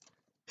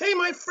Hey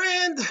my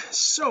friend,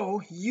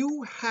 so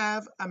you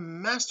have a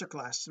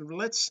masterclass.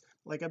 Let's,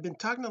 like I've been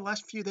talking the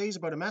last few days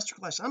about a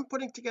masterclass I'm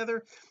putting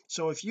together.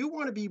 So if you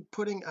want to be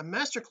putting a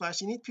masterclass,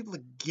 you need people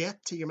to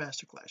get to your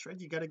masterclass, right?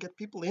 You got to get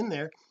people in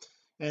there,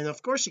 and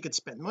of course you could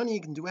spend money,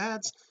 you can do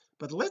ads,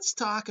 but let's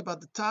talk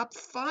about the top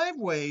 5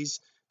 ways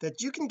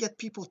that you can get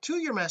people to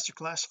your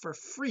masterclass for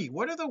free.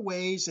 What are the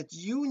ways that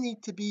you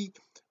need to be,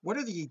 what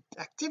are the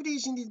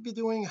activities you need to be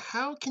doing,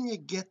 how can you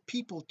get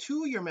people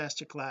to your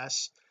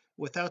masterclass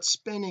without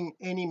spending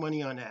any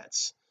money on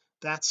ads?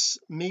 That's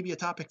maybe a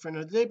topic for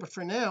another day, but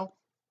for now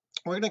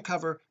we're going to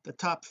cover the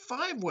top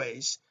 5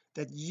 ways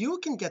that you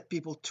can get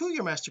people to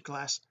your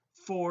masterclass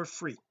for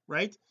free,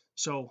 right?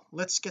 So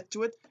let's get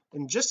to it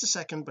in just a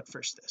second, but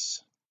first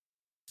this.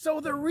 So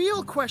the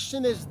real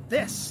question is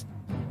this: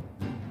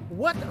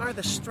 what are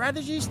the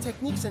strategies,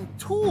 techniques, and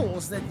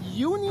tools that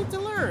you need to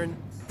learn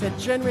to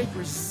generate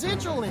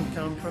residual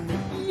income from the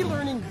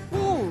e-learning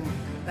boom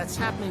that's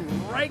happening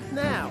right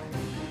now?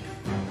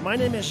 My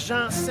name is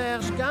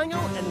Jean-Serge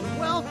Gagnon, and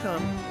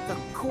welcome to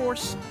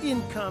Course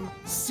Income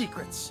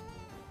Secrets.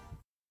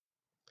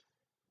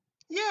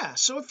 Yeah,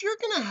 so if you're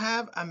going to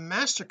have a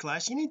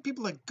masterclass, you need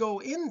people to go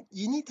in,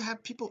 you need to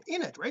have people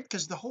in it, right?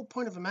 Because the whole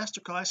point of a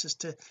masterclass is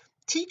to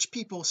teach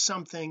people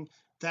something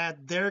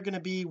that they're going to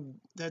be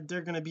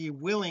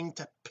willing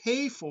to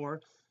pay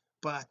for.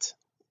 But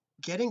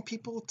getting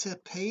people to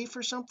pay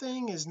for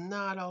something is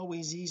not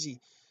always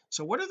easy.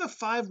 So what are the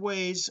 5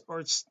 ways, or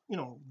it's,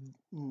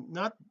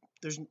 not,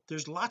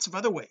 there's lots of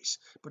other ways,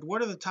 but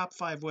what are the top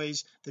 5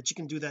 ways that you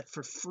can do that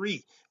for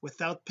free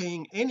without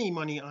paying any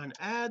money on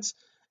ads?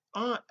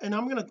 And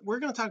we're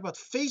gonna talk about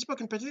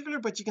Facebook in particular,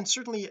 but you can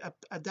certainly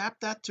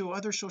adapt that to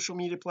other social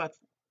media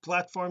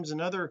platforms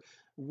and other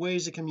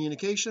ways of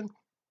communication.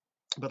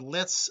 But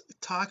let's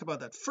talk about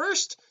that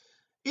first.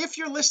 If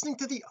you're listening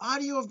to the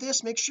audio of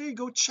this, make sure you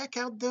go check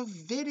out the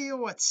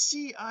video at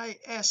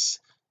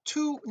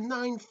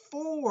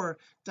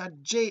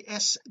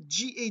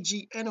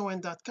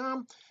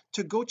cis294.jsgagnon.com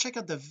to go check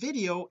out the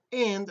video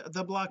and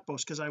the blog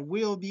post, because I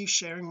will be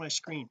sharing my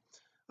screen.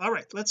 All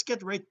right, let's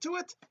get right to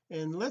it,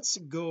 and let's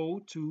go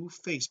to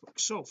Facebook.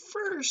 So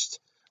first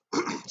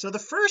so the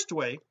first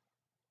way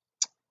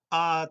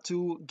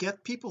to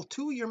get people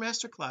to your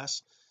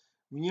masterclass,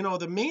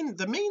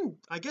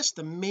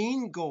 the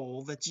main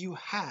goal that you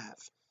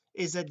have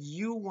is that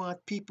you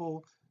want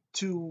people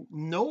to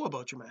know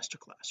about your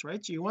masterclass,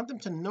 right? So you want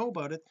them to know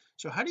about it.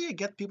 So how do you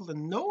get people to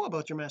know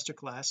about your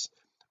masterclass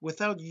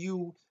without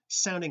you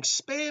sounding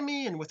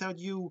spammy, and without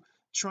you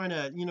trying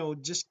to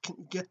just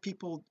get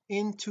people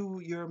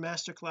into your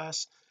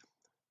masterclass?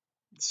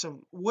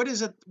 So what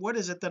is it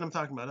that I'm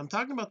talking about? I'm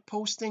talking about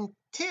posting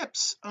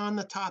tips on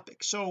the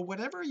topic. So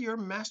whatever your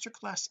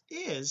masterclass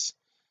is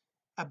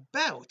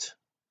about,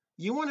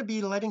 you want to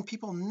be letting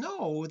people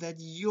know that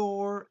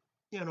you're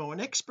an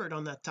expert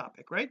on that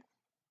topic, right?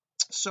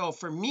 So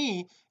for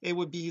me, it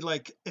would be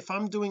like, if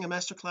I'm doing a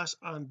masterclass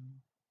on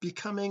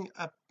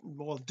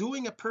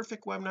doing a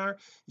perfect webinar,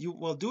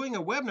 doing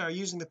a webinar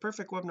using the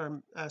perfect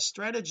webinar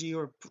strategy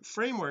or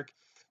framework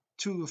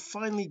to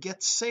finally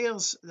get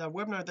sales, the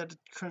webinar that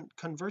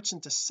converts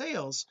into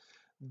sales,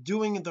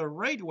 doing the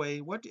right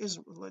way.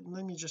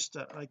 Let me just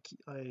I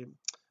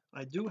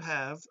do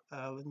have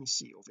let me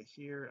see over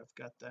here, I've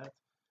got that.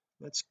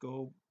 Let's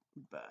go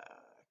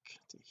back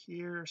to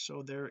here.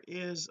 So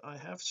I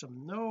have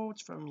some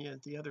notes from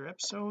the other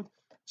episode.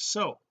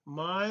 So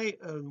my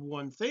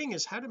one thing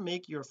is how to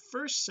make your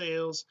first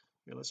sales.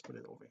 Here, let's put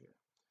it over here.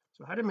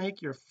 So how to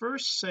make your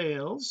first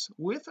sales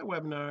with a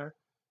webinar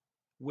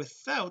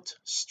without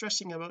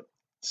stressing out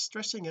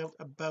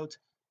about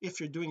if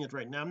you're doing it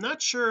right. Now I'm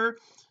not sure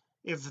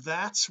if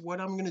that's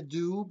what I'm going to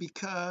do,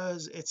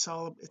 because it's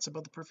about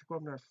the perfect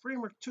webinar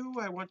framework too.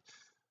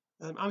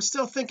 I'm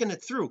still thinking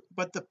it through,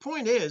 but the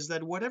point is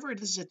that whatever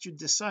it is that you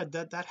decide,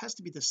 that has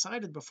to be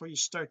decided before you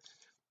start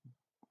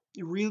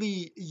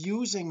really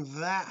using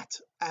that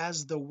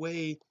as the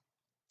way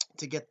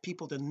to get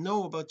people to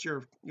know about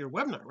your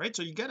webinar, right?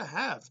 So you got to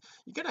have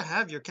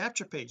your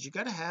capture page, you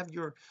got to have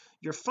your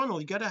funnel,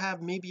 you got to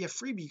have maybe a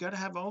freebie, you got to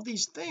have all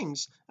these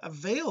things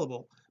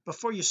available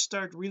before you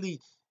start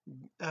really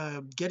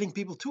getting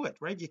people to it,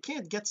 right? You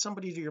can't get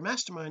somebody to your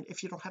mastermind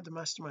if you don't have the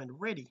mastermind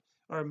ready,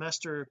 or a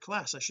master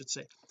class I should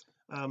say.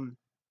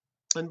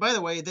 And by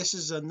the way, this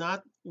is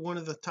not one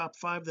of the top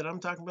 5 that I'm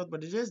talking about,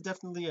 but it is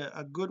definitely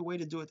a good way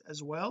to do it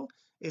as well,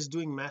 is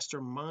doing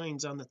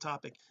masterminds on the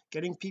topic,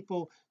 getting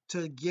people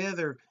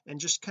together and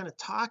just kind of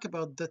talk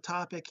about the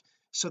topic,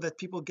 so that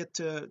people get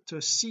to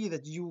see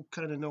that you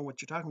kind of know what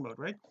you're talking about,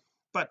 right?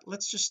 But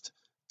let's just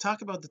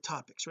talk about the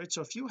topics, right?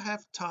 So if you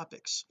have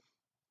topics,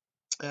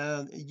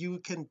 you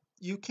can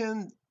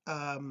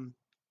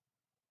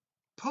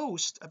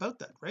post about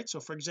that, right? So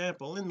for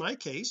example, in my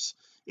case,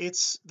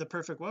 it's the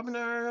perfect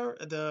webinar,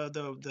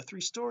 the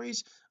 3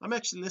 stories. I'm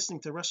actually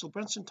listening to Russell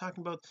Brunson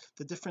talking about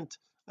the different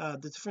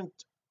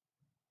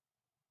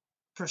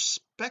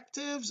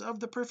perspectives of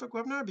the perfect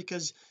webinar,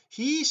 because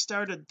he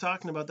started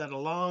talking about that a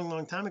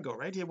long time ago,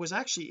 right? It was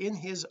actually in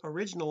his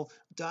original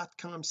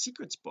 .com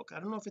secrets book. I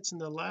don't know if it's in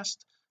the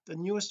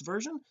newest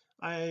version.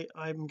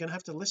 I'm gonna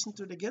have to listen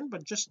to it again,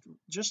 but just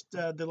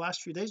the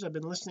last few days I've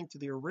been listening to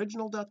the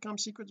original .com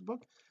secrets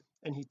book,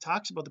 and he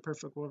talks about the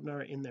perfect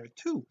webinar in there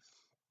too,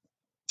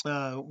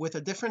 with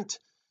a different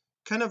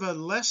kind of a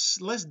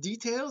less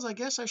details, I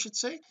guess I should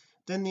say,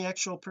 than the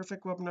actual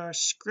perfect webinar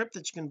script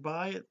that you can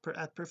buy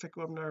at Perfect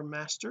Webinar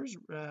Masters,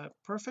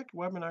 Perfect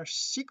Webinar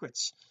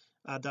Secrets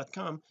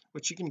 .com,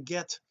 which you can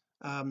get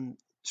to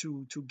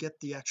get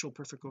the actual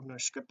perfect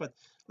webinar script. But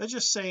let's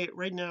just say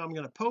right now I'm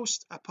going to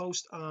post a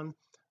post on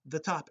the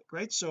topic,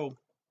 right? So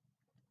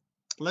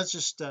let's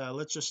just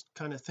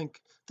kind of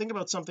think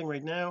about something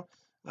right now.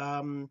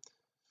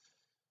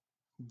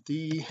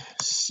 The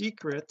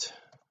secret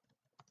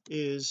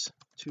is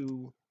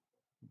to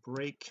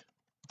break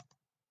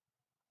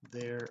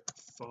their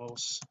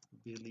false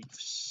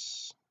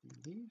beliefs,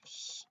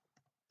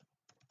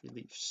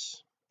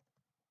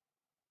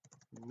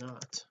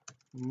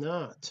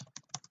 not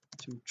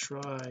to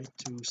try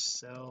to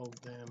sell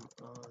them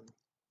on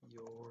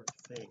your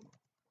thing.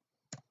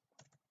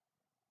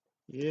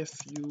 If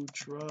you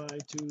try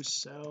to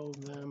sell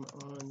them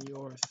on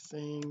your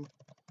thing,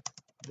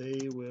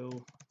 they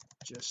will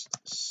just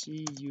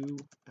see you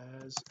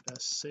as a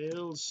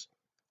sales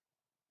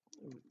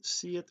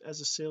see it as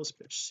a sales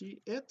pitch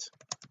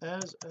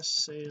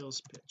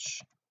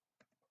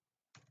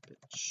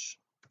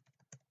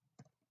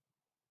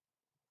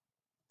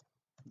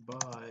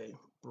by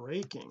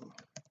breaking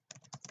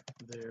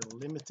their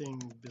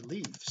limiting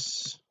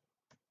beliefs,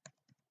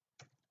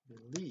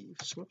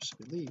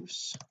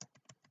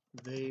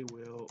 they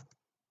will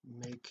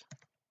make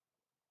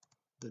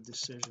the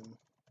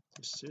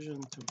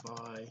decision to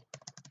buy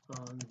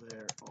on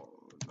their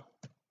own.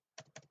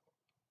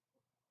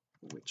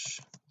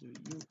 Which do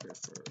you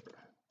prefer?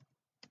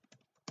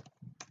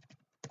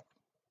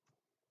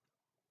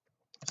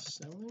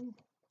 Selling,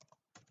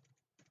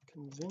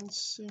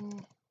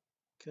 convincing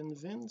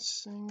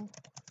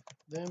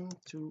them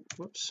to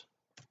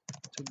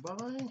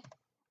buy,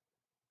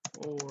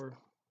 or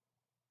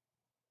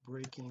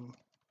breaking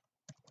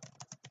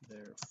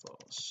their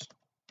false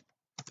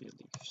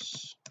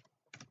beliefs,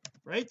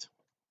 right?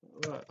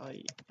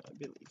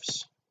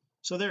 Beliefs.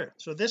 So there,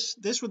 so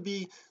this would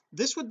be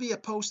a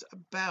post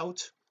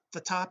about the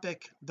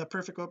topic, the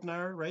perfect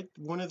webinar, right?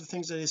 One of the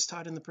things that is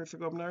taught in the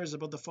perfect webinar is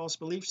about the false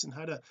beliefs and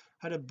how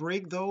to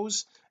break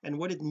those and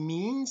what it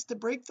means to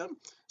break them.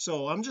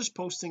 So I'm just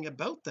posting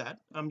about that.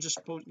 I'm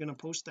just going to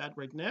post that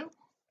right now,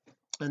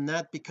 and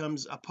that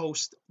becomes a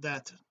post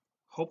that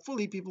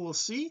hopefully people will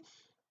see.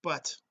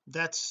 But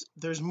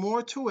there's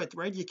more to it,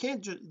 right? You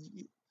can't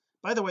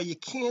by the way, you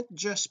can't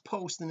just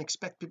post and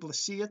expect people to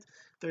see it.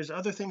 There's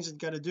other things that you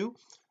got to do,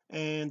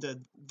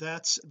 and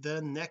that's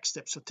the next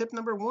step. So tip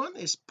number 1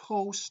 is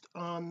post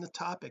on the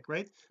topic,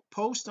 right?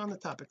 Post on the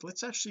topic.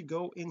 Let's actually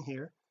go in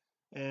here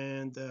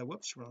and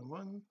whoops, wrong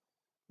one.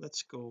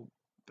 Let's go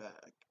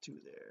back to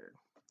there.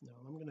 Now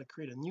I'm going to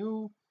create a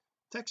new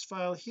text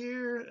file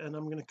here, and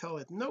I'm going to call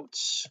it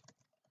notes.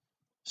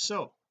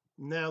 So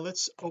now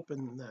let's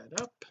open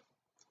that up,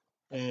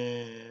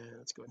 and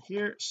let's go in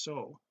here.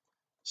 So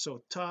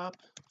top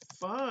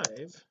 5,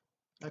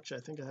 actually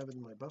I think I have it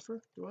in my buffer.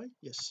 Do I?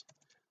 Yes.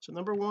 So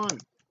number 1,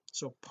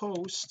 so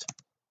post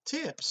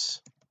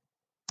tips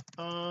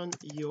on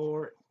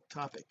your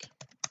topic.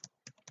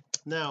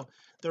 Now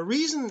the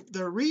reason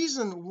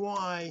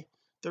why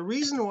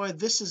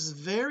this is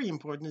very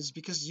important is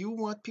because you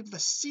want people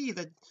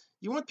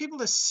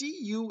to see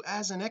you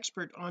as an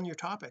expert on your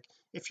topic.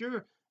 If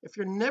you're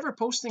never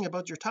posting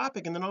about your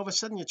topic, and then all of a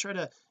sudden you try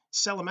to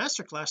sell a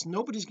masterclass,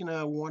 nobody's going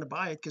to want to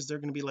buy it, because they're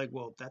going to be like,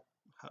 well, that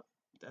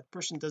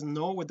person doesn't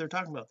know what they're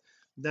talking about.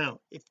 Now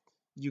if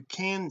you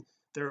can,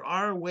 there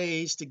are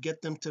ways to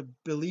get them to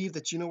believe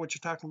that you know what you're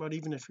talking about,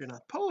 even if you're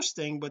not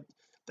posting, but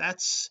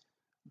that's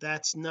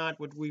not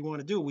what we want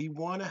to do. We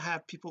want to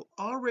have people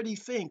already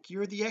think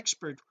you're the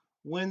expert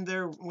when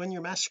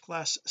your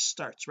masterclass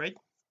starts, right?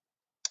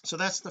 So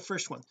that's the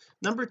first one.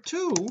 Number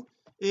 2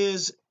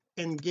 is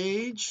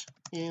engage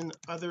in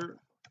other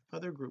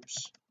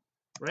groups,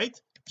 right?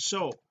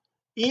 So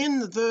in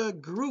the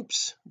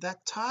groups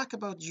that talk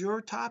about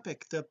your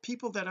topic, the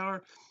people that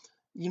are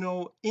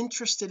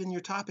interested in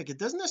your topic, it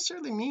doesn't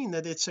necessarily mean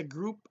that it's a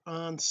group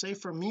on, say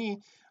for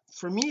me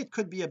it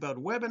could be about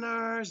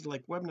webinars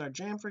like Webinar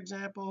Jam, for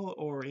example,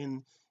 or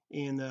in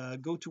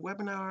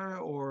GoToWebinar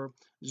or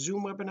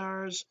Zoom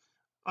webinars,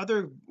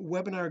 other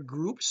webinar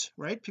groups,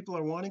 right? People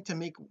are wanting to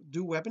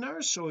do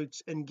webinars, so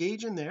it's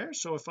engage in there.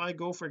 So if I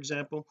go, for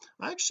example,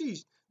 I actually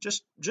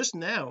just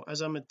now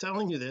as I'm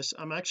telling you this,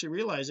 I'm actually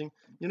realizing,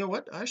 you know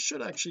what, I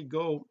should actually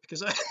go,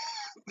 because I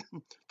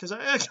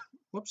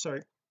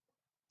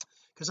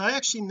because I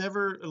actually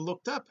never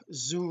looked up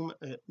Zoom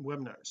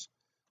webinars.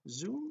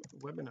 Zoom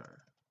webinar,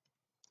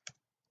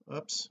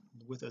 oops,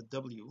 with a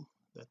W,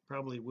 that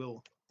probably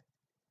will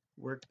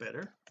work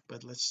better,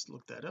 but let's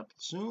look that up.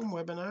 Zoom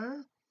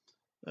webinar,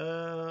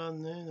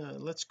 and then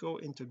let's go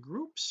into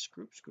groups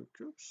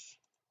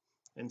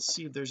and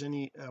see if there's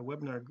any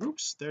webinar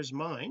groups. There's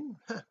mine.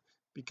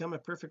 Become a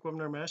perfect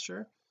webinar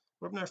master,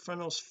 webinar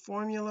funnels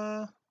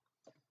formula,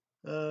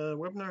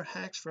 webinar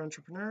hacks for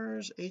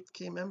entrepreneurs,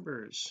 8k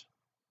members.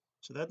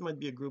 So that might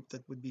be a group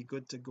that would be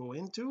good to go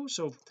into.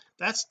 So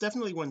that's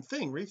definitely one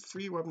thing, right?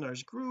 Free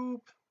webinars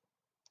group.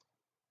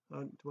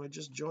 Do I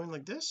just join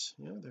like this?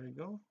 Yeah, there you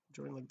go,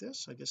 join like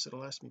this. I guess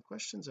it'll ask me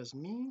questions as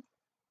me.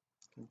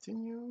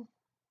 Continue.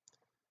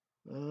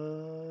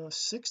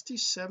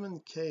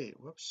 67k.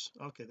 Whoops.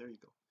 Okay, there you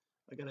go.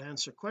 I gotta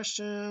answer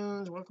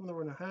questions. Welcome to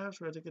Webinar Hubs,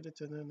 where I get it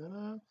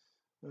to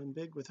and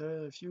big with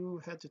if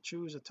you had to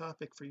choose a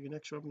topic for your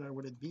next webinar,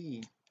 would it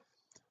be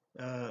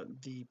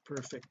the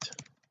perfect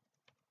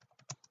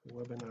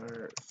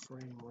webinar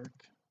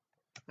framework?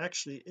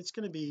 Actually, it's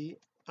going to be,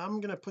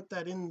 I'm going to put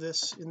that in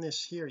this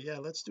here. Yeah,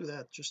 let's do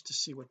that just to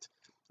see what,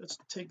 let's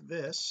take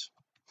this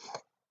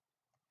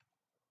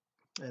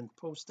and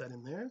post that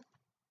in there.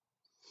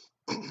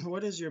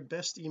 What is your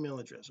best email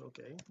address?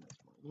 Okay, that's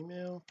my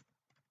email.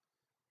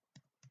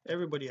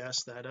 Everybody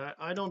asks that.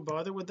 I don't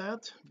bother with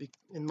that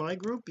in my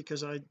group,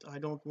 because I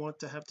don't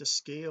want to have to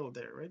scale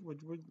there, right?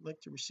 Would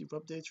like to receive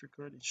updates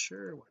recorded?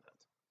 Sure, why not?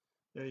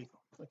 There you go.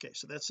 Okay,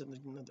 so that's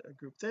another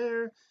group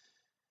there.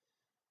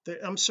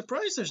 I'm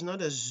surprised there's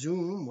not a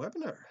Zoom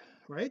webinar,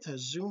 right? A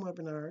Zoom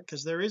webinar,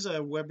 because there is a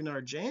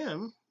webinar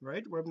jam,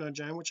 right? Webinar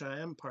jam, which I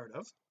am part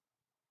of.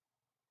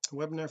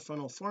 Webinar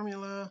funnel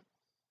formula.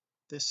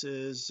 This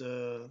is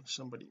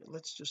somebody,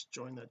 let's just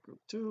join that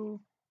group too.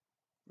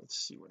 Let's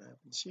see what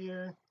happens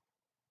here.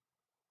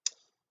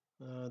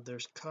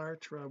 There's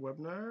Kartra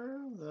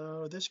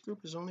webinar. This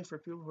group is only for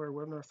people who are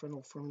webinar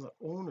funnel formula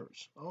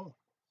owners. Oh,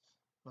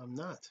 I'm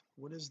not.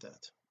 What is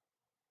that?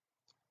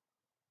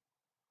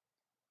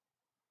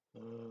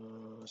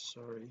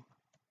 Sorry,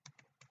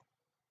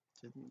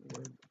 didn't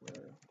word,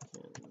 where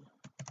can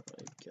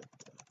I get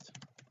that?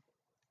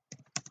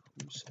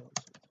 Who sells it?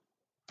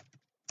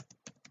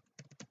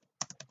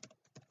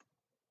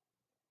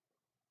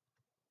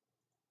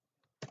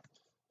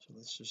 So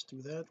let's just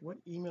do that. What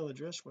email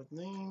address, what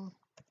name?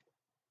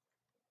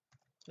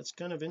 That's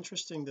kind of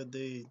interesting that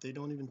they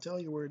don't even tell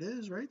you where it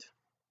is, right?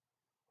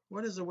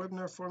 What is the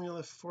webinar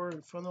formula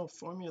for funnel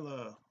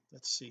formula?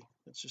 Let's see,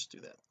 let's just do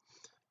that.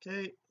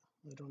 Okay,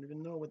 I don't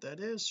even know what that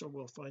is, so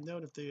we'll find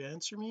out if they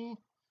answer me.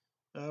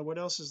 What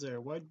else is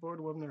there? Whiteboard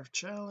webinar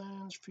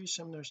challenge, free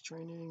seminars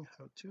training,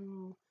 how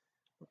to,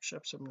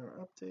 workshop seminar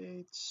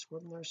updates,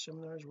 webinar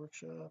seminars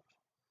workshop,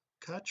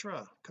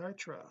 Kartra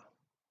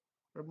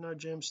webinar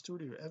jam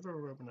studio,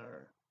 ever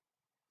webinar,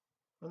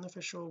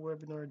 unofficial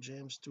webinar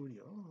jam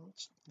studio.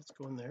 Let's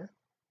go in there.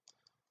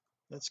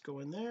 Let's go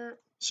in there.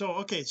 So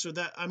okay, so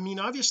that, I mean,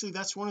 obviously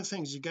that's one of the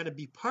things, you got to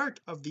be part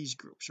of these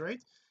groups,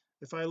 right?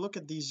 If I look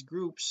at these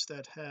groups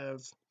that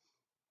have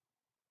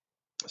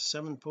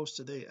 7 posts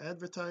a day,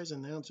 advertise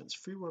announcements,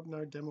 free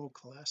webinar demo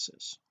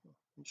classes. Oh,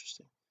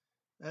 interesting.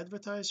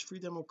 Advertise free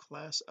demo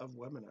class of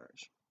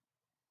webinars,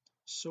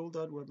 sold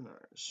out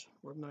webinars,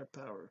 webinar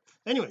power.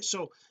 Anyway,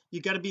 so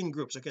you got to be in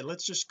groups. Okay,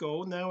 let's just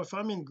go now. If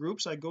I'm in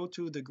groups, I go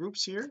to the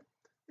groups here,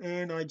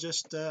 and I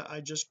just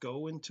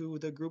go into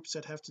the groups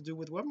that have to do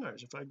with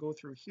webinars. If I go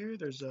through here,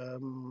 there's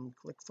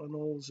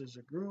ClickFunnels is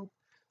a group,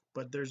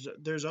 but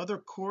there's other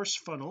course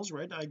funnels,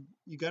 right?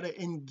 You got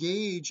to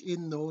engage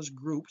in those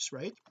groups,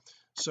 right?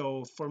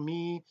 So for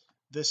me,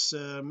 this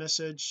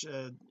message,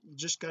 you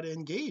just got to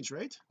engage,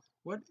 right?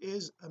 What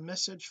is a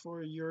message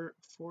for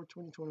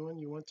 2021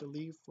 you want to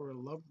leave for a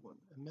loved one?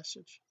 A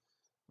message,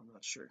 I'm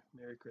not sure.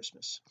 Merry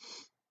Christmas.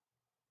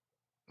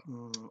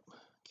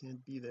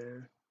 Can't be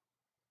there.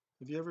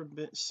 Have you ever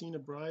seen a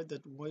bride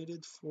that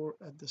waited for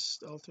at this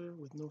altar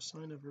with no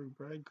sign of her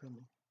bride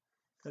coming?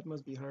 That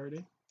must be hard,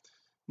 eh?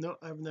 No,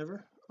 I've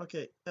never.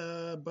 Okay,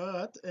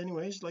 but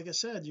anyways, like I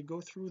said, you go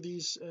through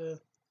these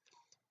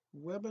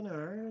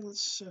webinar.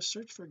 Let's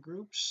search for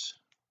groups.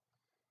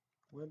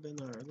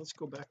 Webinar, let's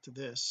go back to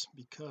this,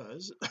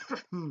 because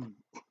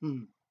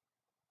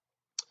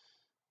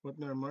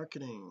webinar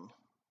marketing,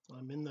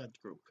 I'm in that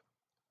group.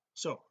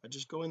 So I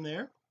just go in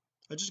there,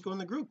 I just go in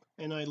the group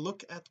and I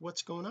look at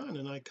what's going on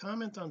and I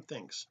comment on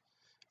things.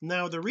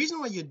 Now the reason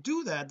why you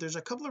do that, there's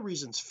a couple of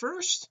reasons.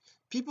 First,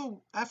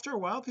 people, after a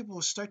while, people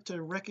will start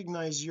to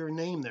recognize your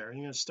name there, and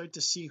you're going to start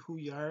to see who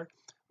you are,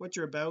 what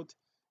you're about,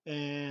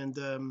 and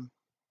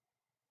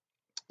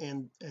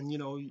you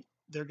know,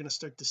 they're going to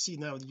start to see.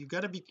 Now you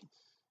got to be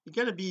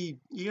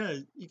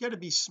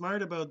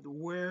smart about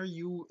where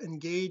you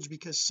engage,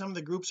 because some of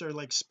the groups are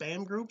like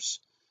spam groups,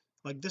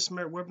 like this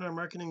webinar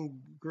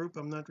marketing group.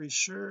 I'm not really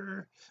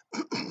sure.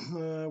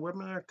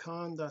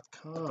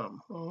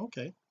 Webinarcon.com. Oh,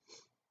 okay,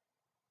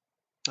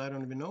 I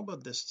don't even know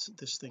about this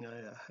thing.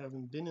 I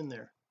haven't been in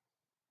there,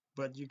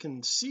 but you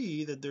can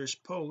see that there's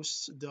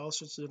posts, all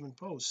sorts of different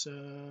posts.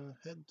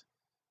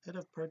 Head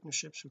of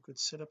partnerships who could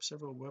set up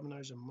several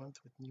webinars a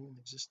month with new and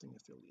existing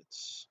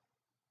affiliates.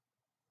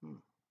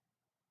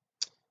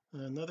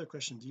 Another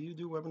question, do you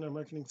do webinar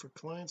marketing for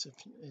clients? If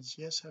it's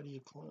yes, how do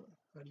you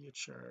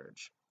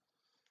charge?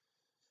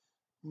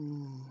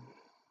 Hmm.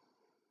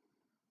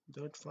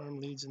 Dot farm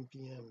leads and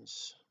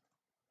PMs.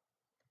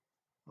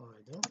 I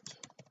don't.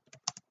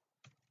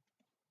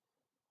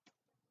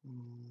 No,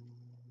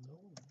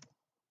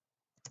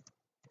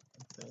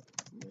 that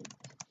might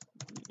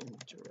be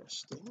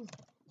interesting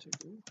to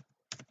do.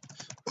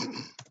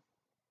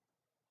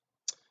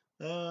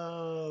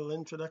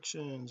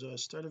 Introductions.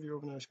 Start of your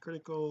webinar is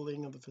critical.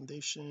 Laying of the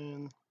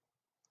foundation.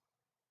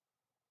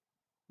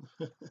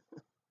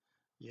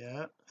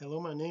 Yeah.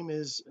 Hello, my name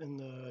is, and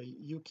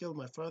you killed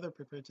my father,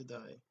 prepare to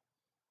die.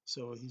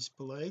 So he's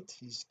polite,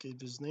 he's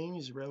gave his name,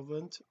 he's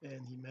relevant,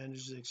 and he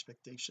manages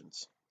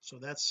expectations. So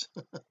that's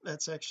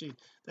that's actually,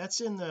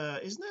 that's in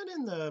the, isn't that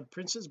in the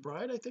Princess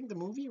Bride, I think, the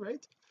movie,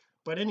 right?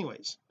 But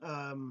anyways,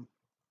 love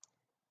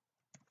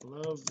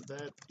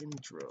that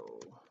intro.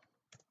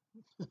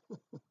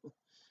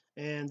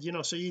 And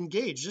so you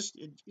engage, just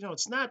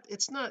it's not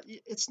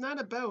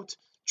about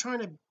trying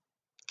to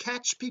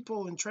catch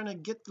people and trying to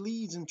get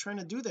leads and trying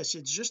to do this.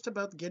 It's just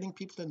about getting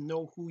people to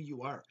know who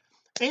you are.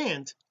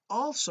 And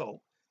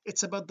also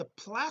it's about the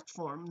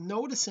platform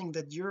noticing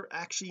that you're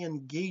actually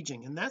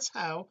engaging, and that's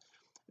how,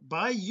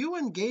 by you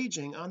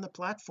engaging on the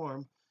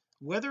platform,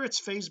 whether it's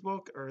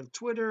Facebook or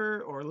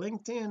Twitter or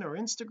LinkedIn or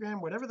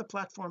Instagram, whatever the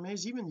platform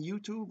is, even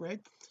YouTube,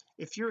 right?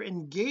 If you're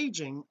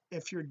engaging,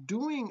 if you're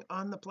doing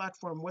on the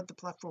platform what the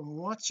platform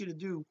wants you to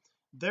do,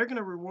 they're going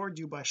to reward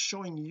you by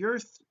showing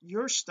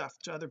your stuff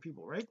to other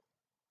people, right?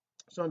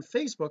 So on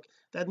Facebook,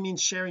 that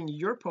means sharing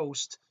your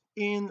post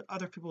in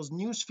other people's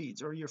news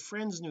feeds or your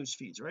friends' news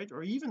feeds, right?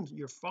 Or even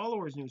your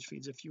followers' news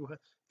feeds, if you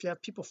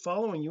have people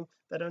following you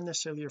that aren't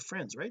necessarily your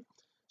friends, right?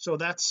 So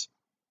that's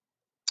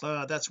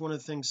one of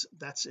the things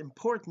that's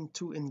important,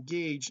 to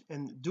engage,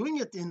 and doing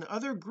it in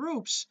other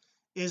groups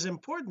is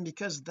important,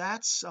 because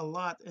that's a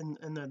lot.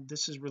 And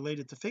this is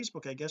related to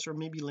Facebook, I guess, or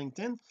maybe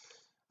LinkedIn.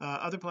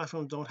 Other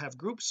platforms don't have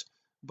groups,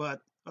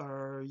 but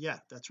yeah,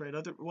 that's right.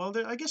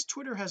 I guess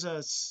Twitter has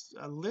a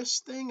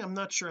list thing. I'm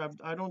not sure.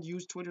 I don't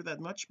use Twitter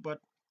that much,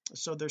 but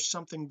so there's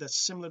something that's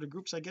similar to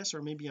groups, I guess,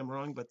 or maybe I'm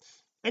wrong. But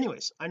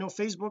anyways, I know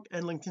Facebook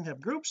and LinkedIn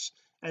have groups,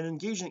 and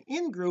engaging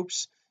in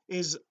groups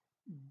is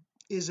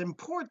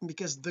important,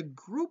 because the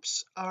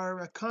groups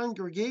are a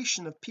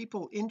congregation of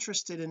people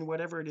interested in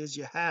whatever it is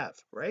you have,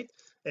 right?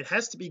 It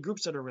has to be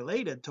groups that are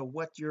related to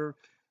what you're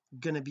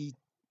going to be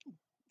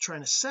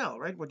trying to sell,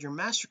 right? What your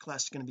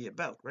masterclass is going to be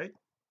about, right?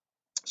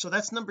 So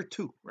that's number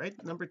two, right?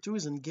 Number two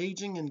is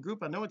engaging in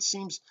group. I know it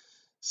seems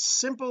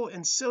simple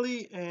and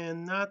silly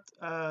and not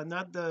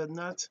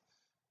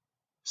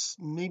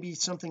maybe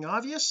something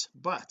obvious,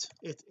 but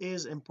it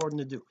is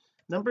important to do.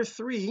 Number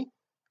three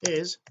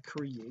is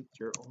create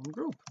your own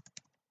group.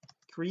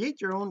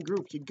 Create your own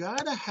group. You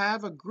gotta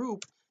have a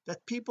group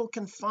that people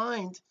can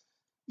find,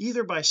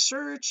 either by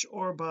search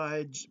or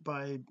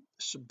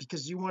so,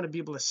 because you want to be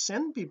able to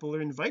send people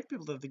or invite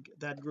people to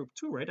that group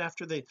too, right?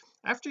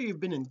 After you've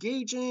been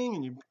engaging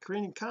and you're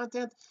creating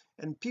content,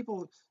 and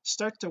people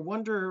start to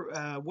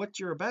wonder what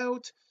you're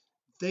about,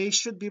 they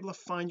should be able to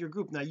find your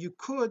group. Now you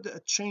could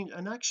change,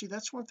 and actually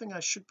that's one thing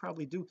I should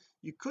probably do.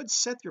 You could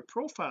set your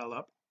profile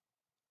up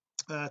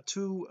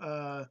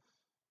to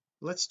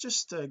let's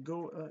just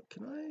go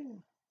can I,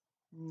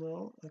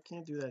 no, I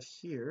can't do that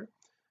here.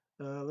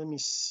 Let me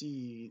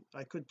see,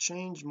 I could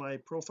change my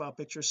profile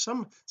picture.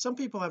 Some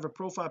people have a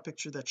profile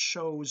picture that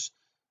shows,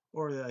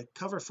 or a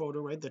cover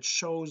photo, right, that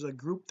shows a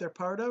group they're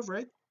part of,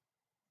 right?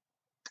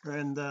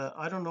 And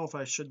I don't know if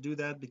I should do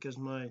that, because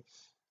my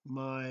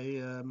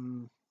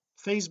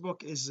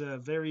Facebook is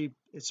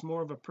it's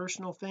more of a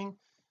personal thing.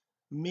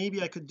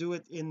 Maybe I could do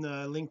it in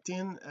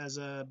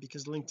LinkedIn,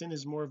 because LinkedIn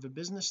is more of a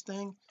business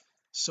thing,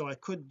 so I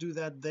could do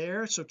that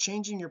there. So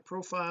changing your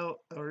profile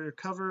or your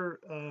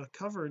cover,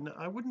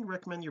 I wouldn't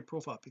recommend your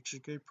profile picture.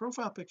 Your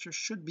profile picture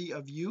should be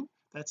of you.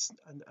 That's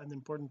an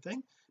important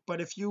thing.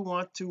 But if you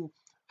want to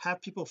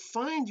have people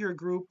find your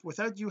group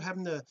without you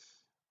having to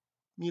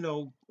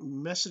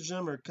message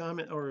them or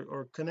comment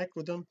or connect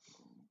with them,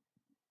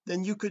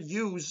 then you could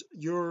use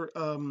your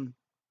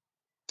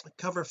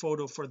cover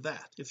photo for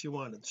that if you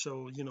wanted.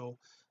 So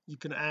you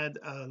can add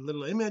a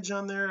little image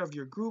on there of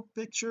your group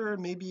picture,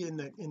 maybe in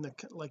the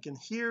like in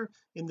here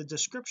in the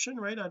description,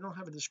 right? I don't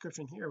have a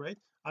description here, right?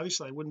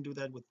 Obviously I wouldn't do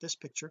that with this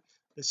picture.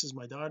 This is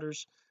my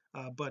daughter's,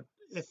 but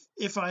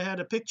if I had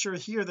a picture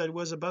here that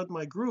was about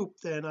my group,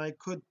 then I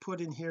could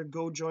put in here,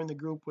 go join the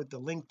group, with the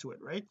link to it,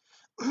 right?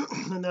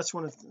 And that's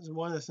one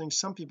of the things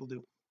some people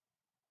do.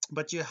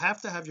 But you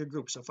have to have your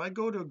group. So if I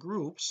go to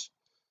groups,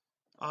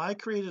 I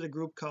created a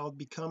group called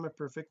Become a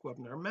Perfect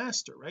Webinar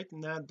Master, right?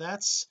 Now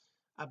that's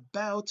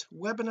about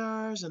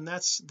webinars, and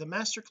that's the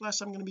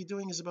masterclass I'm going to be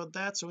doing is about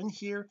that. So in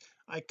here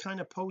I kind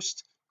of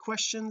post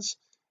questions.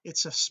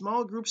 It's a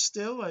small group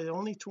still. I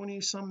only 20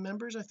 some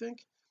members, I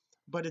think,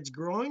 but it's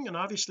growing. And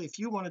obviously if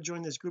you want to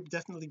join this group,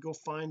 definitely go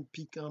find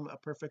Become a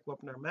Perfect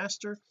Webinar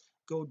Master.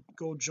 Go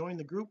join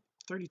the group.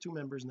 32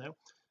 members now.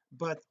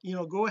 But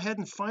go ahead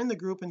and find the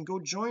group and go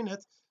join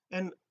it.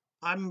 And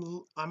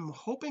I'm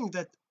hoping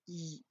that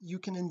you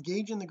can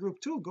engage in the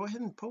group too. Go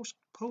ahead and post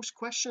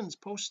questions,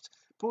 post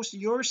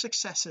your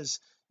successes,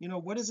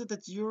 what is it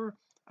that you're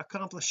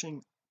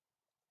accomplishing,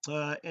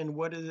 and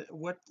what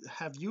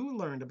have you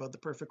learned about the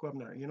perfect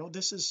webinar?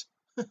 This is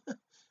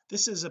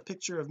this is a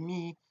picture of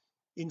me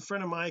in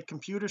front of my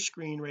computer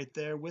screen right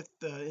there, with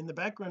in the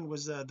background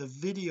was the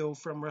video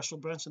from Russell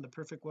Brunson, the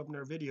perfect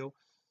webinar video.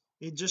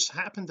 It just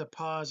happened to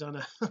pause on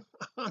a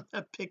on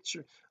that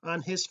picture,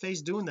 on his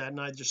face doing that, and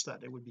I just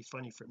thought it would be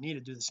funny for me to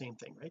do the same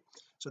thing, right?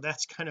 So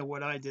that's kind of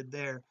what I did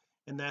there,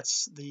 and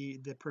that's the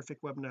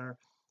perfect webinar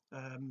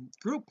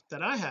group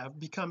that I have.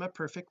 Become a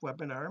perfect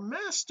webinar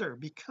master.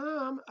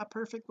 Become a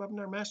perfect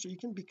webinar master. You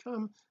can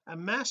become a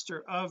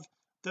master of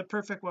the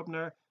perfect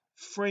webinar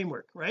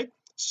framework, right?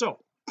 So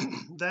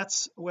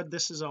that's what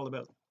this is all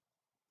about.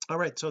 All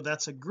right, so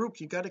that's a group.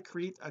 You got to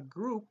create a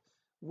group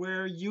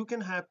where you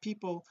can have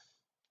people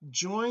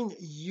join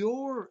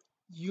your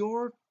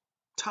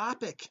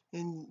topic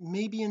and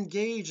maybe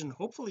engage, and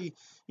hopefully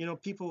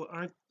people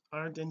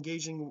aren't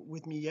engaging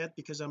with me yet,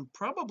 because I'm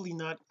probably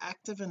not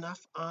active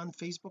enough on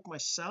Facebook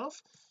myself,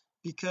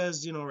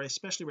 because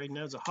especially right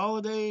now it's a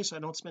holiday, so I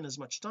don't spend as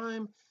much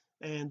time.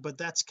 But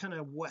that's kind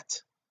of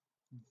what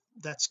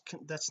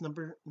that's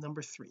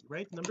number three,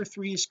 right? Number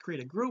three is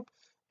create a group,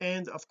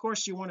 and of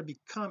course you want to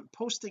become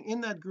posting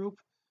in that group,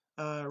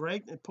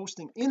 right, and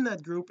posting in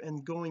that group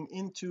and going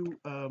into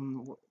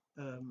um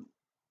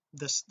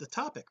the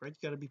topic, right?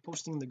 You got to be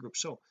posting in the group.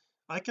 So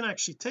I can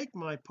actually take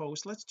my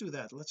post. Let's do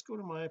that. Let's go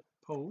to my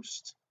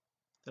post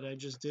that I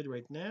just did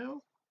right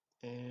now,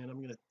 and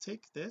I'm going to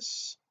take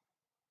this,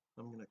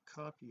 I'm going to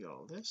copy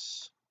all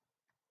this,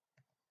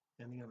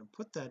 and I'm going to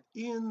put that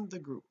in the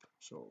group.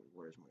 So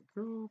where's my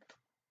group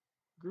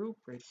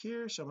right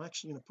here? So I'm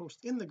actually going to post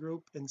in the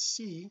group and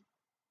see,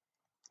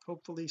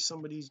 hopefully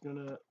somebody's going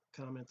to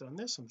comment on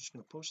this. I'm just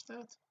going to post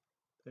that.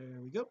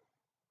 There we go.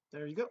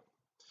 There you go.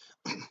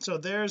 So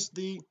there's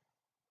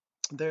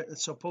there,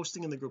 so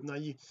posting in the group. Now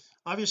you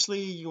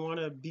obviously you want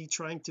to be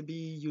trying to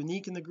be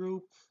unique in the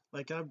group.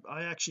 Like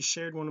I actually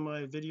shared one of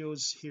my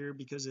videos here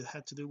because it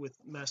had to do with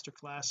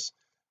masterclass.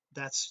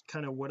 That's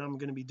kind of what I'm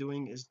going to be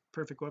doing, is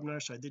perfect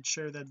webinar, so I did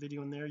share that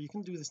video in there. You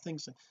can do these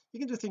things, you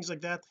can do things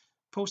like that.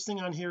 Posting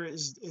on here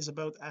is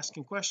about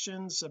asking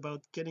questions,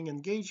 about getting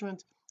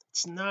engagement.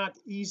 It's not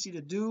easy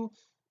to do,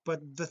 but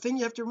the thing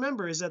you have to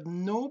remember is that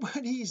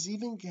nobody is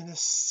even going to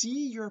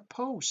see your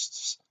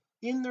posts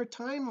in their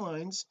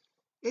timelines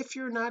if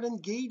you're not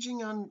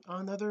engaging on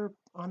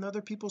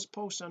other people's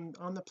posts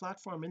on the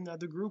platform, in the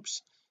other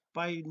groups.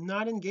 By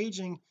not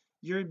engaging,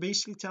 you're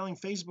basically telling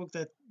Facebook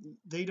that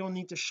they don't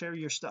need to share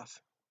your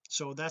stuff.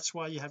 So that's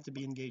why you have to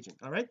be engaging.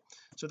 All right,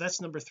 so that's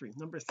number three.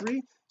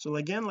 So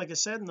again, like I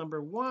said,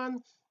 number one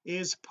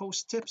is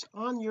post tips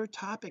on your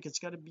topic.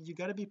 You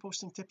got to be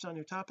posting tips on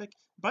your topic.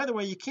 By the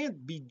way, you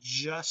can't be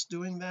just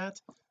doing that.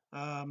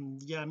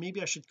 Yeah,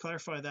 maybe I should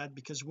clarify that,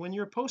 because when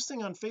you're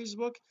posting on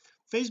Facebook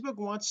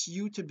wants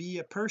you to be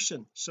a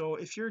person. So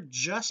if you're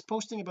just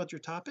posting about your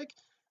topic,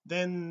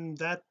 then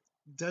that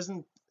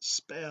doesn't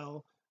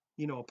spell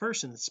a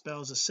person. It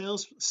spells a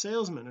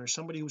salesman, or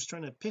somebody who's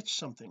trying to pitch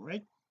something,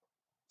 right?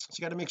 So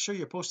you got to make sure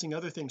you're posting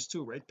other things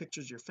too, right?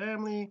 Pictures of your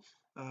family,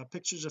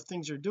 pictures of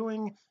things you're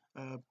doing,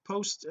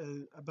 post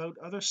about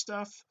other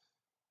stuff,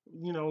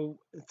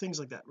 things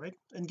like that, right?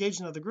 Engage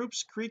in other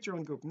groups, create your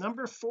own group.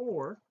 Number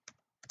four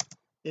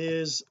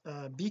is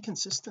be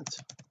consistent.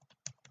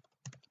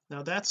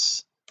 Now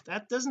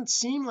that doesn't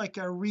seem like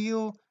a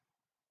real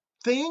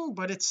thing,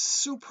 but it's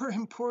super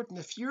important.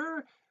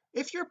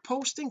 If you're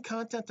posting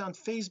content on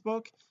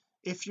Facebook,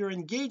 if you're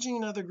engaging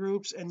in other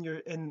groups,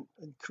 and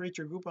create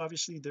your group,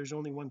 obviously there's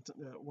only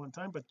one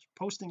time, but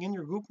posting in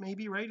your group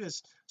maybe, right,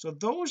 is so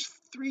those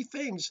three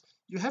things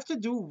you have to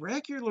do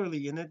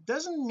regularly. And it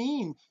doesn't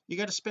mean you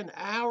got to spend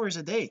hours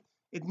a day.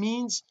 It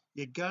means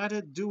you got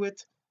to do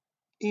it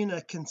in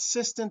a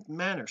consistent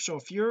manner. So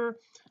if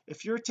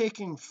you're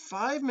taking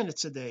 5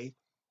 minutes a day,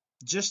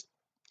 just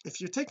if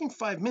you're taking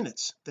 5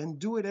 minutes, then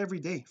do it every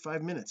day,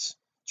 5 minutes.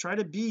 Try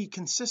to be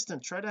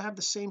consistent, try to have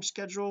the same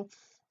schedule,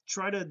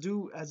 try to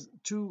do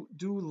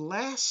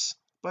less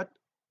but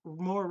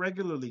more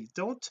regularly.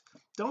 Don't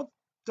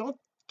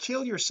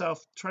kill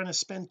yourself trying to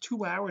spend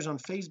 2 hours on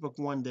Facebook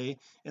one day,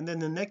 and then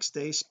the next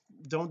day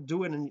don't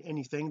do it in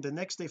anything, the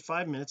next day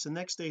 5 minutes, the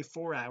next day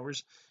 4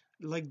 hours.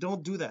 Like,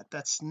 don't do that.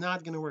 That's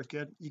not going to work.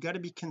 You got to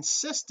be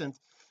consistent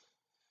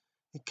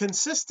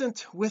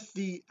with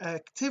the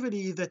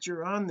activity that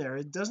you're on there.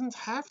 It doesn't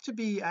have to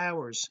be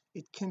hours,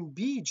 it can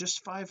be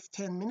just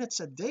 5-10 minutes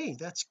a day.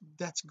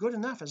 That's good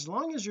enough. As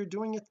long as you're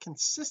doing it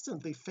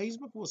consistently,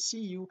 Facebook will see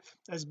you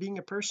as being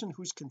a person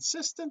who's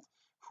consistent,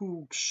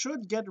 who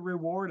should get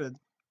rewarded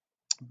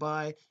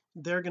by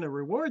they're going to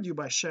reward you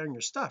by sharing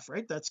your stuff,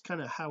 right? That's kind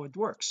of how it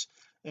works.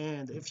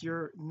 And if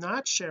you're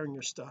not sharing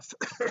your stuff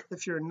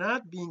if you're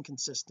not being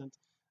consistent,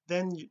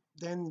 then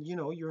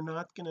you're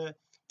not gonna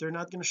they're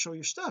not going to show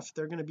your stuff.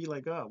 They're going to be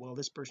like, oh well,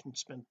 this person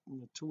spent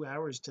 2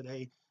 hours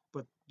today,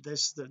 but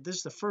this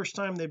is the first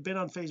time they've been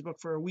on Facebook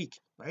for a week,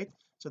 right?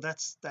 So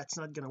that's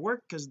not going to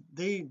work, because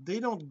they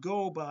don't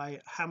go by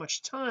how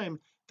much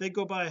time, they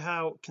go by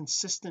how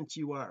consistent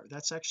you are.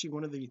 That's actually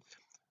one of the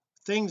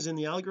things in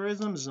the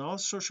algorithms and all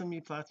social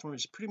media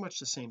platforms is pretty much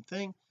the same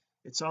thing.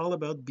 It's all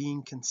about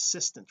being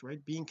consistent,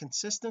 right? Being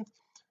consistent.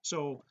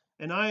 So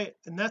and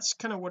that's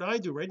kind of what I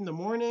do, right? In the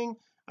morning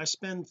I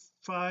spend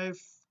 5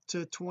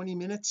 to 20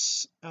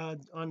 minutes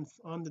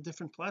on the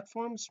different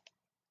platforms.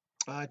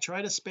 I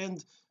try to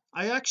spend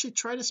I actually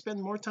try to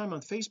spend more time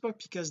on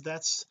Facebook because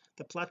that's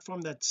the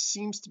platform that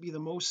seems to be the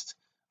most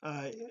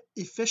uh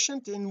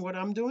efficient in what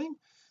I'm doing.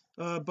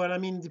 But I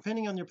mean,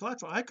 depending on your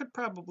platform, I could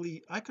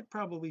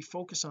probably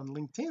focus on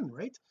LinkedIn,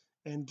 right,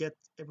 and get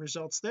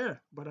results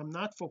there, but I'm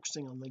not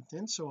focusing on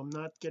LinkedIn, so I'm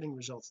not getting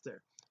results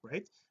there,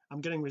 right? I'm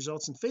getting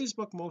results in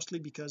Facebook mostly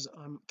because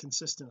I'm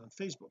consistent on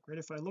Facebook, right?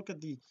 If I look at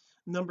the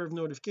number of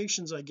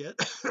notifications I get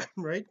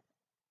right,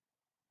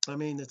 I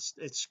mean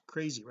it's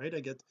crazy, right? I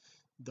get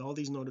all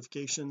these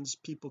notifications,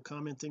 people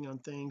commenting on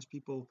things,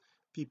 people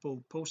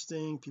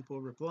posting,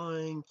 people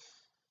replying.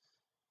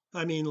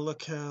 I mean,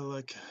 look,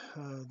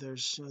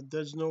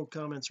 there's no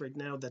comments right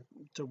now that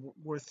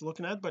worth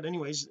looking at, but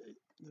anyways,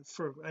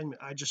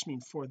 I just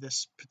mean for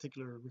this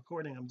particular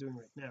recording I'm doing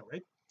right now,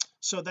 right?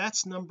 So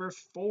that's number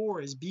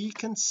 4, is be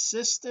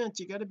consistent.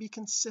 You got to be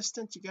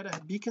consistent, you got to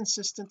be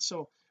consistent.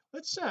 So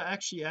let's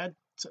actually add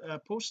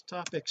post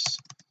topics.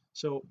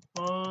 So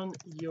on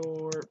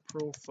your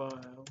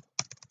profile,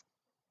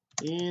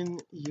 in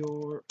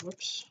your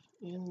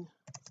in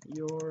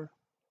your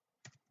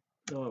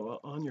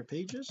on your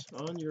pages,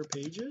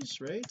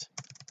 right,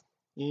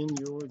 in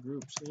your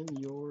groups,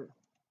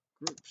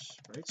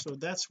 right? So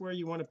that's where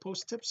you want to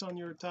post tips on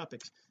your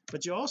topics,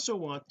 but you also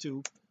want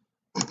to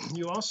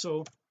you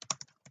also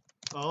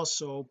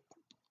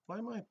why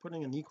am I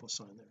putting an equal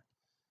sign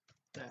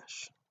there,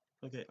 dash,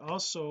 okay,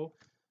 also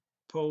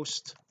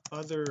post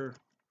other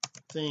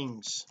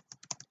things.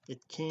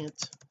 It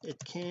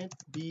can't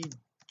be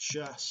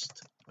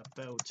just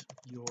about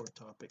your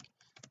topic,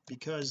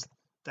 because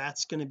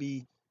that's going to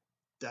be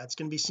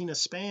seen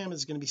as spam.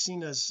 It's going to be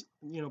seen as,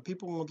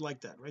 people won't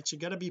like that, right? So you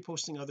got to be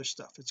posting other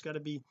stuff. It's got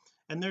to be,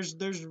 and there's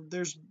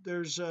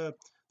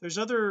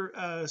other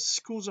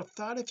schools of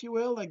thought, if you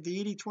will, like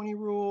the 80-20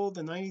 rule,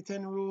 the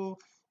 90-10 rule,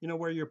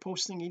 where you're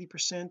posting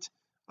 80%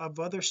 of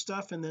other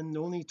stuff and then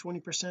only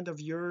 20%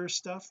 of your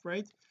stuff,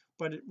 right?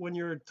 But when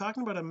you're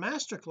talking about a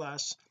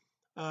masterclass,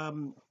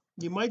 um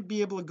you might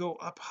be able to go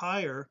up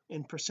higher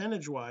in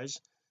percentage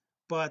wise,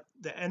 but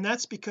and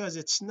that's because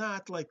it's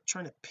not like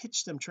trying to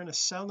pitch them, trying to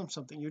sell them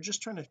something. You're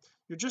just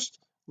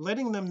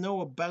letting them know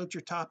about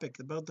your topic,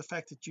 about the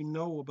fact that you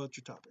know about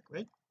your topic,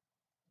 right?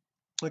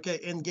 Okay,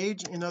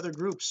 engage in other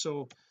groups.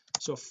 So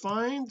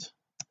find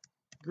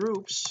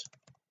groups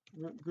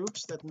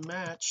that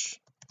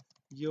match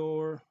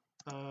your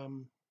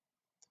um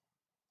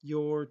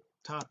your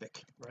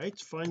topic, right?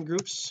 Find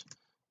groups,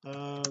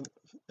 uh,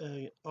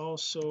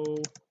 also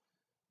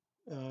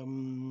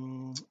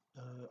um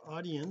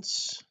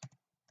audience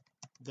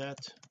that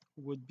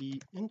would be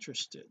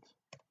interested,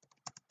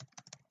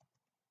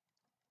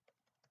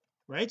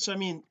 right? So I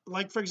mean,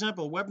 like for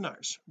example,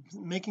 webinars,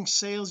 making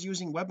sales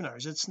using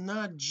webinars. It's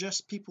not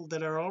just people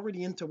that are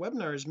already into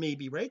webinars,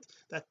 maybe, right?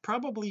 That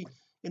probably,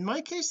 in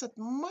my case, that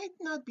might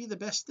not be the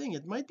best thing.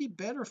 It might be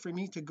better for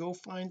me to go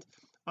find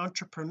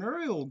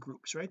entrepreneurial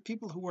groups, right?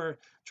 People who are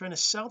trying to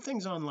sell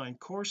things online,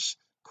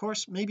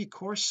 maybe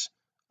course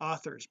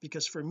authors,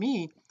 because for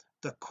me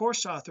the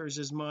course authors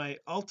is my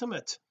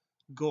ultimate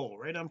goal,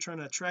 right? I'm trying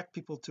to attract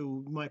people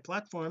to my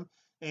platform,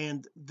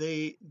 and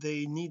they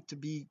need to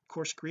be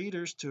course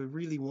creators to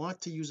really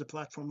want to use a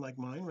platform like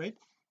mine, right?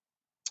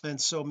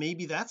 And so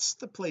maybe that's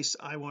the place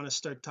I want to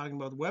start talking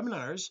about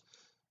webinars,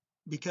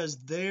 because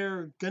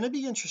they're going to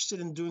be interested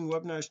in doing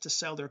webinars to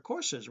sell their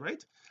courses,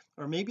 right?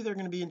 Or maybe they're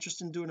going to be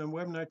interested in doing a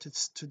webinar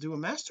to do a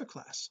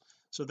masterclass.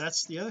 So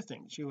that's the other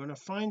thing. You want to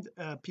find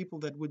people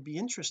that would be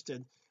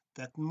interested,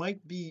 that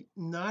might be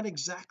not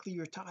exactly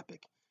your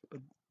topic,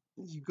 but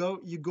you go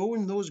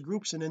in those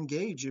groups and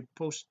engage. You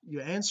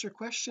answer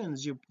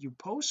questions, you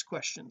post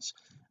questions,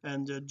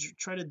 and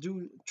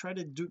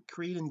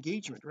create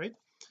engagement, right?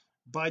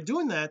 By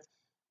doing that,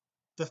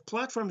 the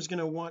platform is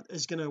going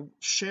to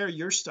share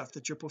your stuff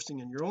that you're posting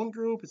in your own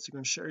group. It's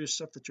going to share your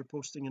stuff that you're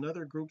posting in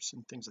other groups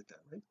and things like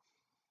that, right?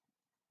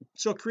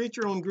 So create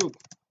your own group,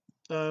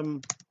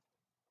 um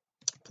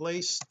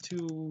place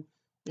to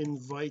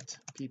invite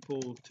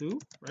people to,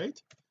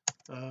 right?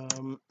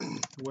 um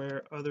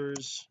where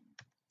others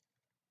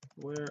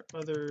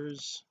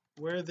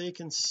where they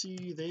can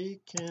see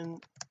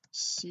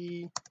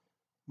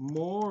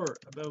more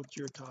about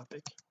your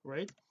topic,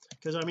 right?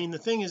 Because I mean, the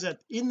thing is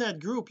that in that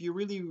group you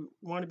really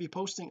want to be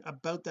posting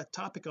about that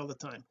topic all the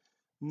time,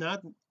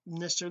 not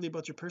necessarily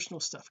about your personal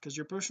stuff, because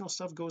your personal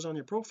stuff goes on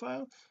your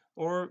profile,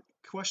 or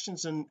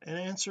questions and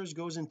answers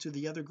goes into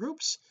the other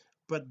groups.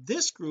 But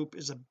this group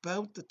is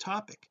about the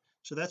topic,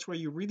 so that's where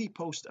you really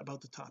post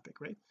about the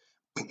topic, right?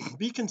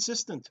 Be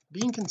consistent.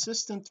 Being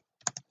consistent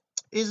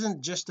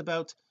isn't just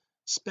about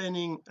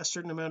spending a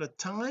certain amount of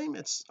time,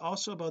 it's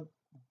also about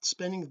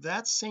spending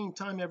that same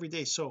time every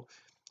day. So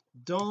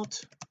don't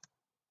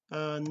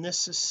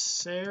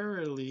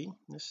necessarily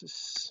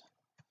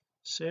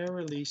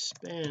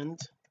spend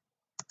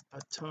a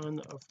ton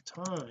of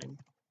time,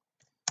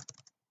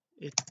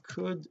 it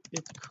could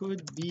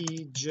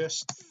be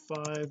just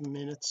 5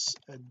 minutes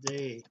a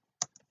day,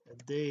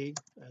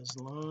 as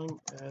long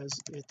as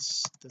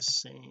it's the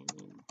same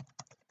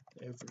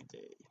every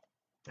day.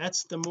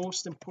 That's the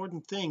most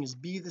important thing, is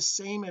be the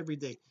same every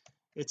day.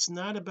 It's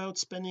not about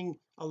spending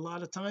a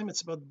lot of time,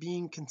 it's about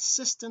being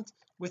consistent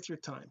with your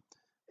time.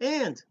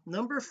 And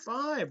number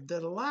 5,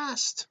 the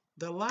last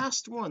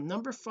one,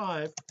 number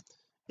 5,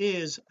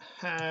 is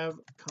have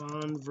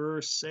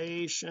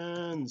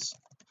conversations.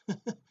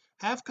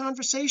 Have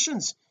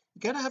conversations.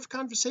 You got to have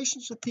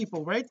conversations with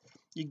people, right?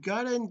 You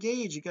got to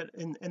engage, you got,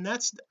 and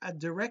that's a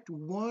direct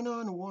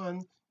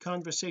one-on-one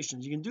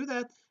conversation. You can do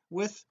that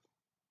with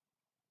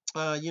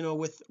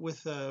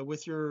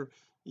with your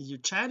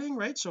chatting,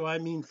 right? So I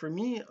mean, for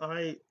me,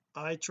 I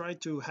try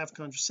to have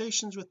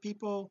conversations with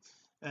people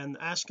and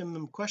asking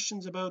them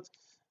questions about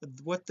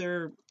what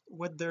they're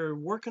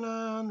working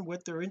on,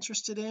 what they're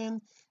interested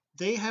in.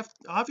 They have,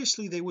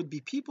 obviously they would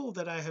be people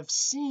that I have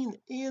seen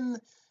in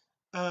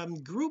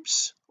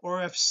groups,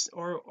 or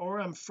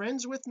I'm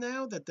friends with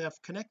now, that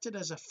they've connected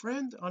as a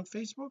friend on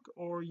Facebook,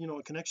 or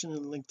a connection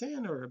in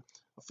LinkedIn, or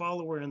a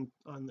follower on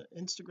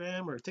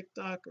Instagram or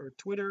TikTok or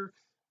Twitter,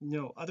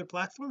 other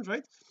platforms,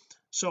 right?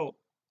 So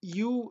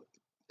you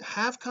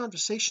have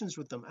conversations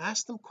with them,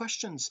 ask them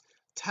questions,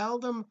 tell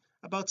them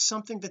about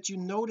something that you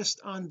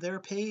noticed on their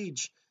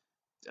page.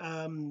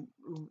 um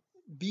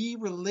be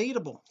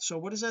relatable. So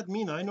what does that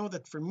mean? I know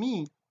that for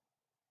me,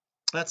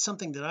 that's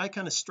something that I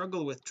kind of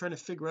struggle with, trying to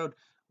figure out,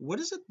 what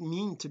does it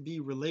mean to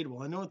be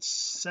relatable? I know it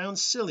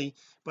sounds silly,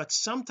 but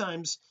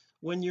sometimes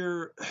when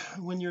you're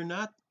when you're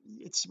not,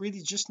 it's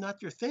really just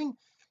not your thing.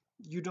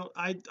 You don't,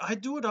 I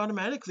do it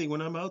automatically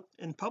when I'm out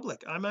in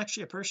public. I'm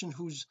actually a person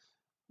who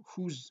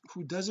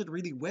does it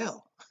really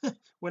well.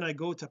 When I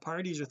go to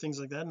parties or things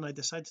like that and I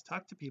decide to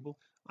talk to people,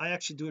 I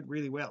actually do it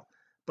really well.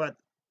 But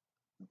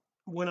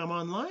when I'm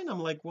online, I'm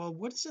like, well,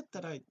 what is it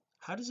that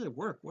how does it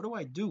work, what do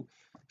I do?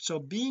 So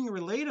being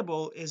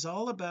relatable is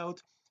all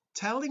about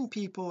telling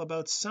people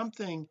about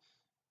something,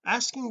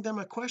 asking them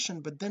a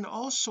question, but then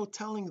also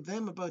telling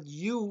them about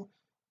you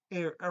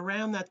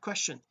around that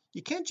question.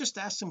 You can't just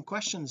ask them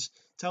questions,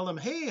 tell them,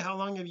 hey, how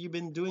long have you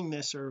been doing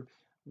this, or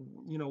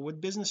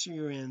what business are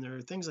you in,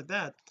 or things like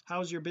that,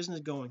 how's your business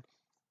going.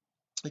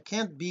 It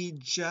can't be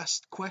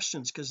just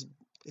questions, because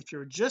if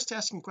you're just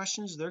asking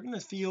questions, they're going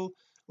to feel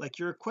like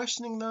you're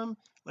questioning them,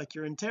 like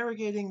you're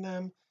interrogating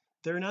them.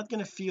 They're not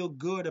going to feel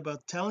good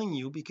about telling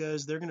you,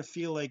 because they're going to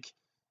feel like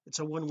it's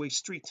a one-way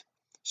street.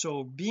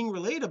 So being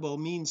relatable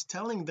means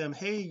telling them,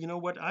 hey, you know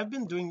what, I've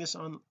been doing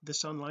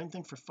this online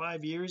thing for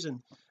 5 years,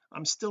 and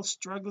I'm still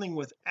struggling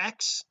with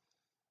X.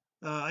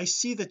 I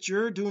see that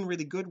you're doing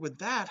really good with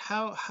that.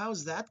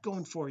 How's that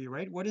going for you,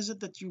 right? What is it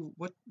that you,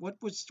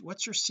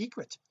 what's your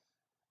secret?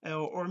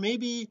 Or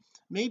maybe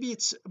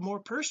it's more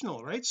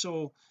personal, right?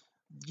 So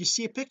you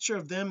see a picture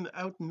of them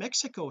out in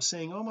Mexico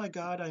saying, oh my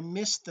God, I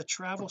miss the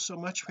travel so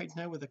much right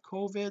now with the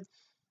COVID.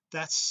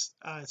 That's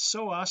it's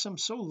so awesome,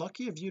 so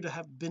lucky of you to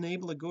have been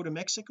able to go to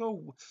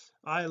Mexico.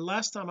 I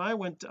last time I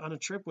went on a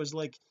trip was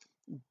like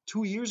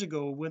 2 years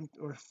ago, when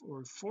or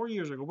 4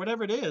 years ago,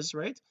 whatever it is,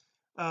 right?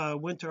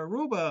 Went to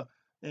Aruba,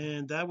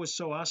 and that was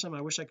so awesome.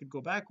 I wish I could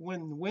go back.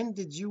 When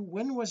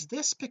was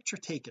this picture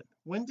taken?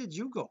 When did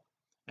you go?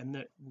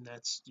 And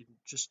that's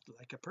just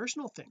like a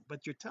personal thing,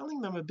 but you're telling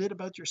them a bit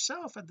about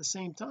yourself at the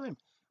same time.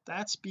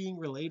 That's being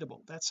relatable.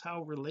 That's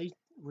how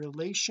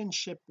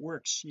relationship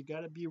works. You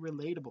got to be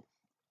relatable.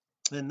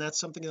 And that's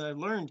something that I've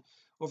learned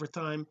over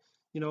time.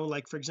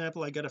 Like for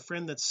example, I got a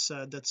friend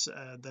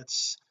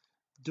that's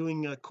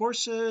doing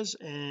courses,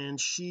 and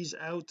she's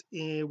out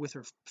with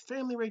her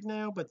family right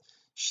now, but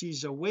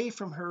she's away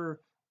from her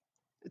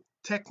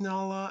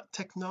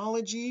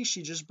technology.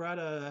 She just brought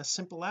a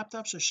simple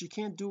laptop, so she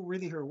can't do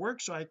really her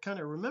work. So I kind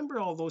of remember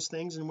all those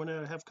things, and when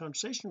I have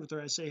conversation with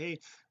her, I say, hey,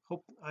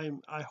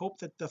 I hope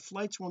that the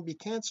flights won't be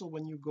canceled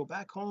when you go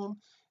back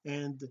home,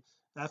 and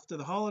after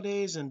the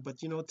holidays, and but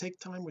take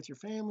time with your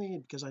family,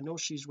 because I know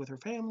she's with her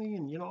family,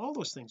 and all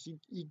those things. You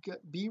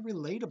be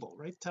relatable,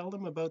 right? Tell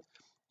them about,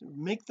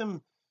 make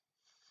them,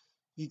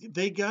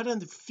 they gotta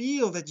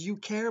feel that you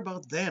care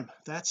about them.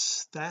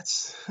 That's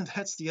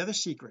that's the other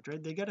secret, right?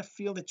 They gotta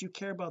feel that you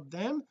care about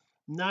them,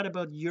 not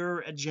about your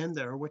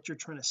agenda or what you're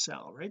trying to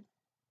sell, right?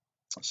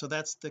 So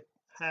that's the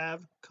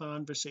have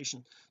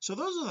conversation. So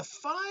those are the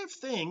 5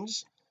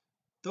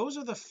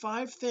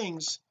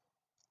 things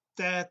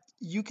that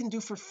you can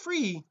do for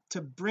free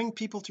to bring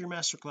people to your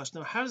masterclass.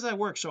 Now, how does that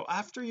work? So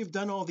after you've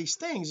done all these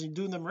things, you're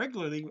doing them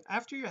regularly,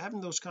 after you're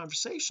having those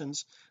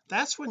conversations,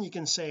 that's when you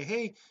can say,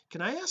 hey, can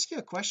I ask you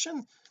a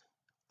question?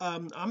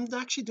 I'm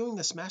actually doing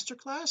this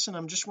masterclass, and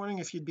I'm just wondering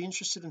if you'd be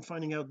interested in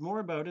finding out more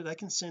about it. I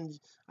can send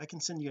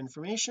you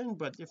information,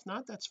 but if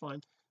not, that's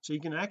fine. So you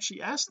can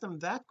actually ask them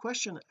that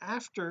question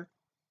after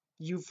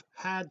you've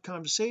had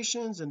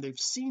conversations and they've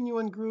seen you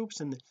in groups,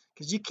 and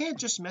because you can't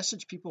just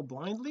message people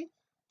blindly.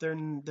 They're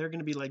going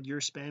to be like you're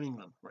spamming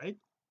them, right?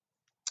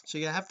 So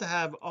you have to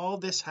have all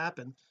this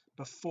happen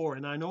before.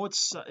 And I know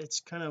it's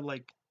kind of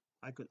like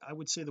I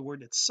would say the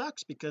word it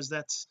sucks, because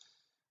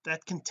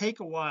that can take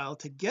a while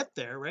to get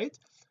there, right?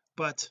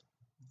 But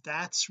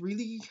that's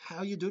really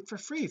how you do it for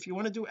free. If you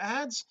want to do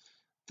ads,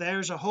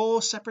 there's a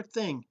whole separate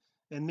thing,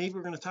 and maybe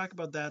we're going to talk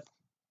about that,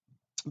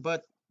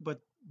 but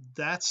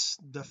that's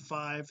the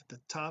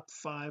top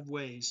five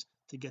ways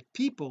to get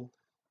people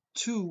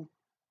to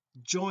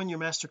join your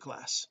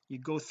masterclass. You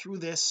go through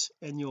this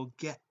and you'll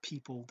get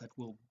people that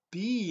will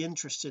be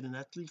interested in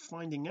actually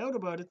finding out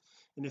about it.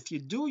 And if you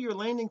do your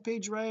landing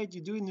page right,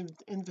 you do an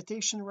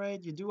invitation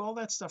right, you do all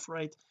that stuff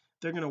right,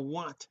 they're going to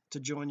want to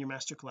join your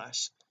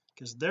masterclass,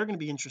 because they're going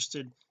to be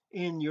interested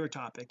in your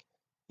topic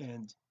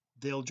and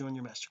they'll join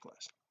your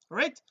masterclass. All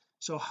right,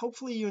 so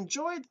hopefully you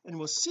enjoyed, and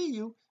we'll see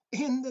you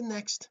in the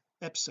next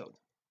episode.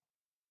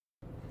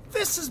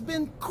 This has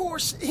been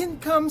Course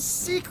Income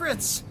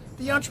Secrets,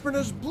 the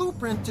entrepreneur's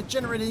blueprint to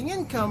generating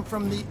income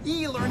from the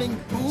e-learning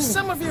boom.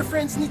 Some of your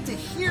friends need to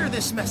hear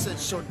this message,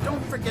 so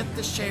don't forget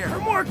to share. For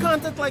more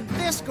content like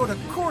this, go to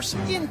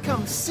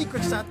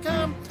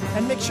CourseIncomeSecrets.com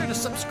and make sure to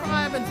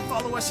subscribe and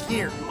follow us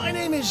here. My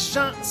name is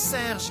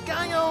Jean-Serge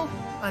Gagnon.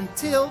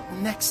 Until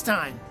next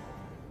time.